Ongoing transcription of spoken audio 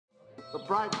The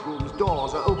bridegroom's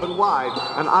doors are open wide,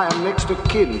 and I am next of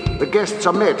kin. The guests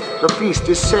are met, the feast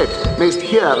is set, mayst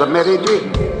hear the merry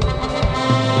din.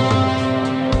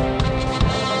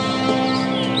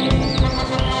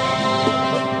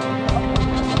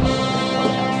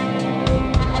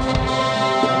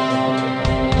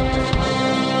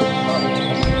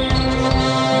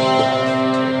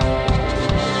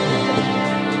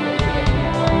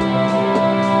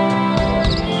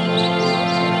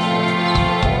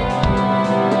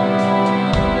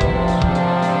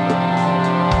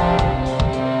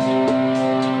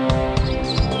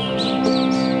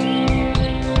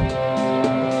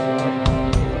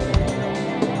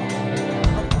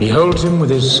 He holds him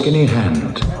with his skinny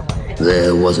hand.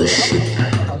 There was a ship,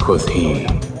 quoth he.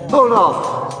 Hold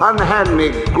off, unhand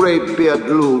me, great beard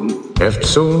loon.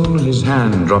 Eftsoon his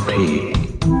hand dropped he.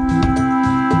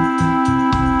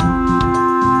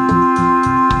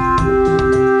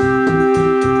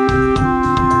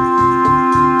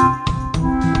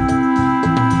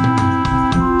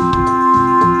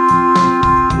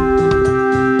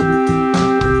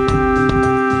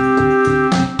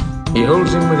 He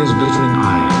holds him with his glittering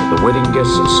eye. The wedding guest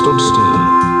stood still,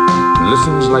 and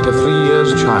listens like a 3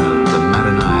 years child. The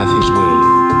mariner hath his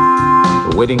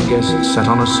will. The wedding guest sat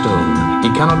on a stone. He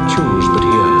cannot choose but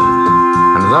hear.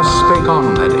 And thus spake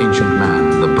on that ancient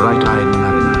man, the bright-eyed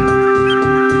mariner.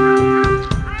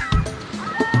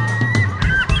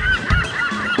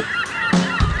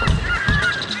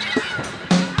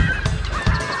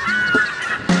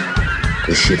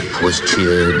 The ship was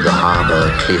cheered, the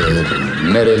harbour cleared,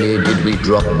 and merrily did we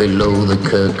drop below the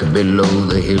kirk, below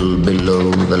the hill,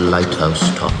 below the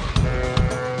lighthouse top.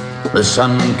 The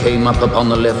sun came up upon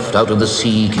the left, out of the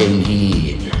sea came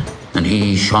he, and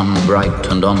he shone bright,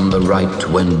 and on the right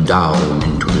went down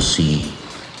into the sea.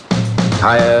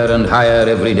 Higher and higher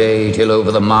every day, till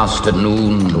over the mast at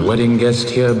noon. The wedding guest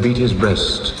here beat his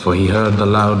breast, for he heard the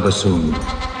loud bassoon.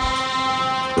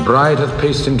 The bride hath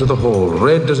paced into the hall,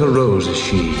 red as a rose is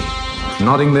she.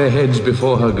 Nodding their heads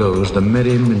before her goes the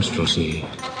merry minstrelsy.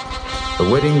 The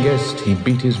wedding guest he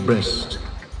beat his breast,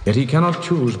 yet he cannot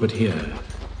choose but hear.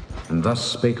 And thus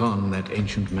spake on that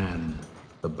ancient man,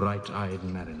 the bright-eyed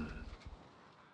mariner.